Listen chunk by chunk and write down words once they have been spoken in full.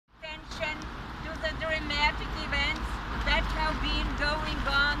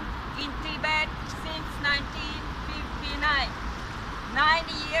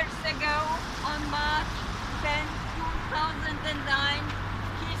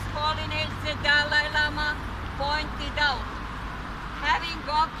carried out. Having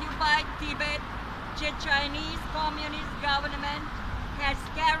occupied Tibet, the Chinese Communist government has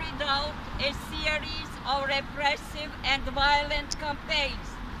carried out a series of repressive and violent campaigns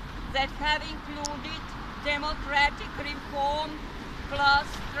that have included democratic reform, class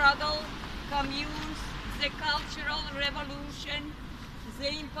struggle, communes, the cultural revolution, the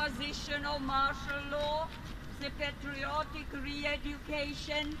imposition of martial law, the patriotic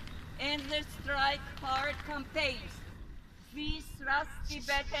re-education, and the strike hard campaigns. These thrust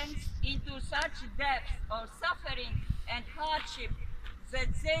Tibetans into such depths of suffering and hardship that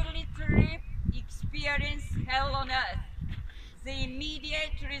they literally experience hell on earth. The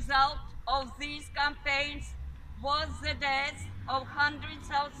immediate result of these campaigns was the death of hundreds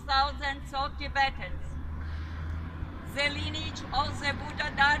of thousands of Tibetans. The lineage of the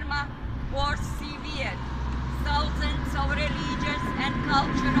Buddha Dharma was severed. Thousands of religious and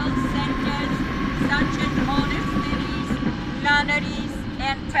cultural centers, such as monasteries, nunneries,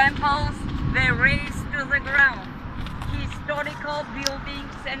 and temples, were razed to the ground. Historical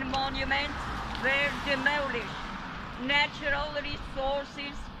buildings and monuments were demolished. Natural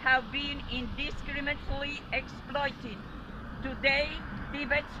resources have been indiscriminately exploited. Today,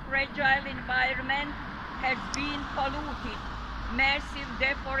 Tibet's fragile environment has been polluted. Massive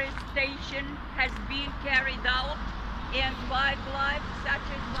deforestation has been carried out, and wildlife such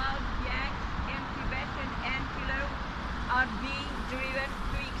as wild yaks and Tibetan antelope are being driven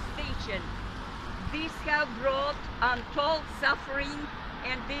to extinction. These have brought untold suffering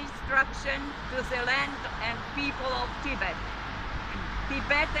and destruction to the land and people of Tibet.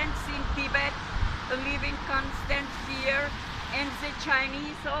 Tibetans in Tibet live in constant fear, and the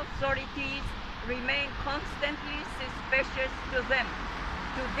Chinese authorities remain constantly suspicious to them.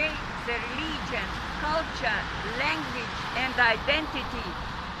 Today, the religion, culture, language, and identity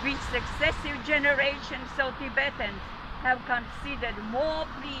which successive generations of Tibetans have considered more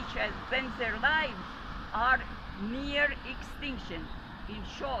precious than their lives are near extinction. In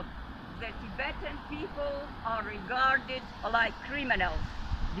short, the Tibetan people are regarded like criminals,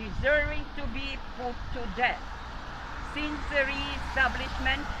 deserving to be put to death. Since the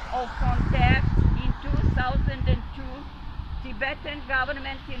re-establishment of contacts in 2002, Tibetan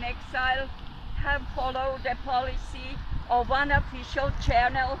government in exile have followed a policy of one official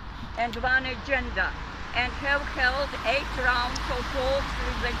channel and one agenda, and have held 8 rounds of talks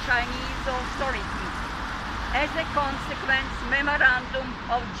with the Chinese authorities. As a consequence, memorandum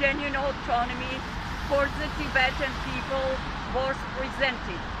of genuine autonomy for the Tibetan people was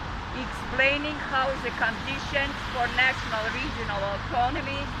presented, explaining how the conditions for national regional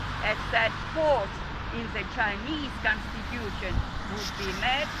autonomy as set forth in the Chinese constitution would be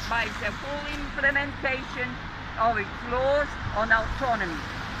met by the full implementation of its laws on autonomy.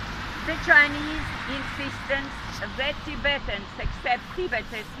 The Chinese insistence that Tibetans accept Tibet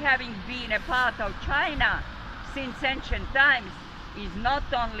as having been a part of China since ancient times is not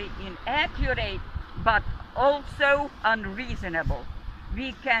only inaccurate but also unreasonable.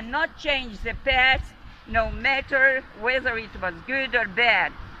 We cannot change the past, no matter whether it was good or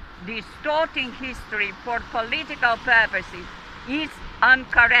bad. Distorting history for political purposes is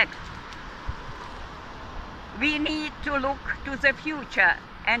incorrect. We need to look to the future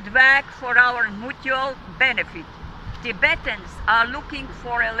and work for our mutual benefit. Tibetans are looking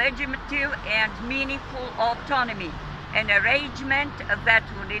for a legitimate and meaningful autonomy, an arrangement that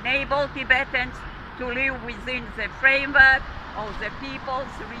would enable Tibetans to live within the framework of the People's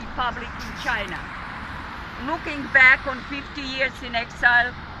Republic in China. Looking back on 50 years in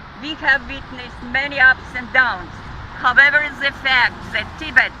exile, we have witnessed many ups and downs. However, the fact that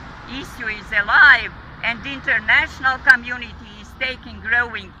Tibet issue is alive and the international community is taking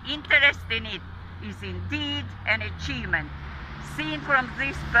growing interest in it is indeed an achievement. Seen from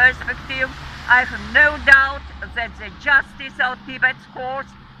this perspective, I have no doubt that the justice of Tibet's cause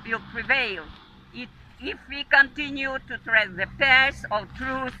will prevail if we continue to tread the path of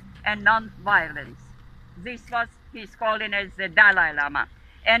truth and non-violence. This was His Holiness the Dalai Lama.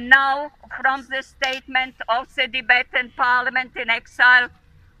 And now, from the statement of the Tibetan Parliament in exile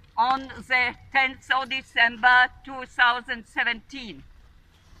on the 10th of December 2017.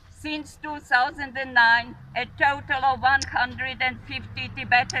 Since 2009, a total of 150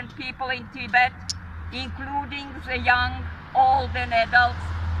 Tibetan people in Tibet, including the young, old and adults,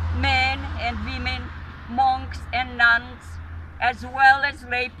 men and women, monks and nuns, as well as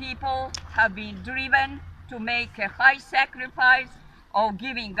lay people, have been driven to make a high sacrifice of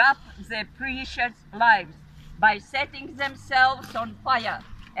giving up their precious lives by setting themselves on fire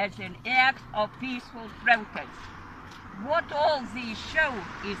as an act of peaceful protest. What all these show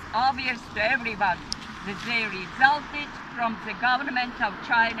is obvious to everyone. that they resulted from the government of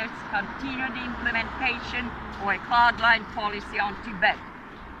China's continued implementation of a hardline policy on Tibet,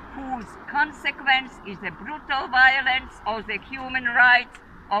 whose consequence is the brutal violence of the human rights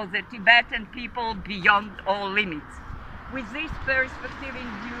of the Tibetan people beyond all limits. With this perspective in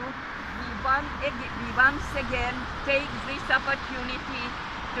view, we once again take this opportunity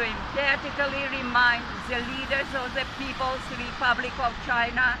to emphatically remind the leaders of the People's Republic of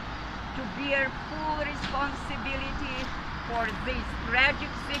China to bear full responsibility for this tragic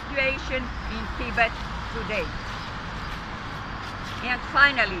situation in Tibet today. And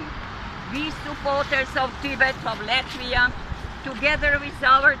finally, we supporters of Tibet, of Latvia, together with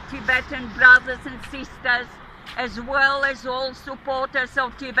our Tibetan brothers and sisters, as well as all supporters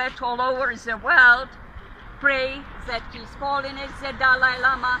of Tibet all over the world, pray that His Holiness the Dalai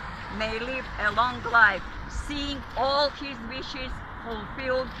Lama may live a long life, seeing all his wishes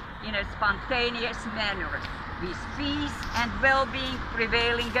fulfilled in a spontaneous manner, with peace and well-being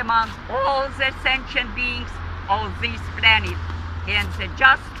prevailing among all the sentient beings of this planet, and the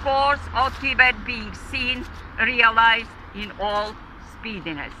just cause of Tibet being seen, realized in all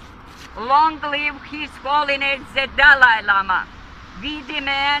speediness. Long live His Holiness the Dalai Lama. We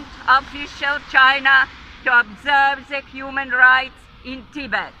demand official China to observe the human rights in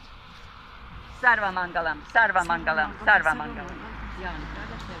Tibet. Sarva Mangalam, Sarva Mangalam, Sarva Mangalam.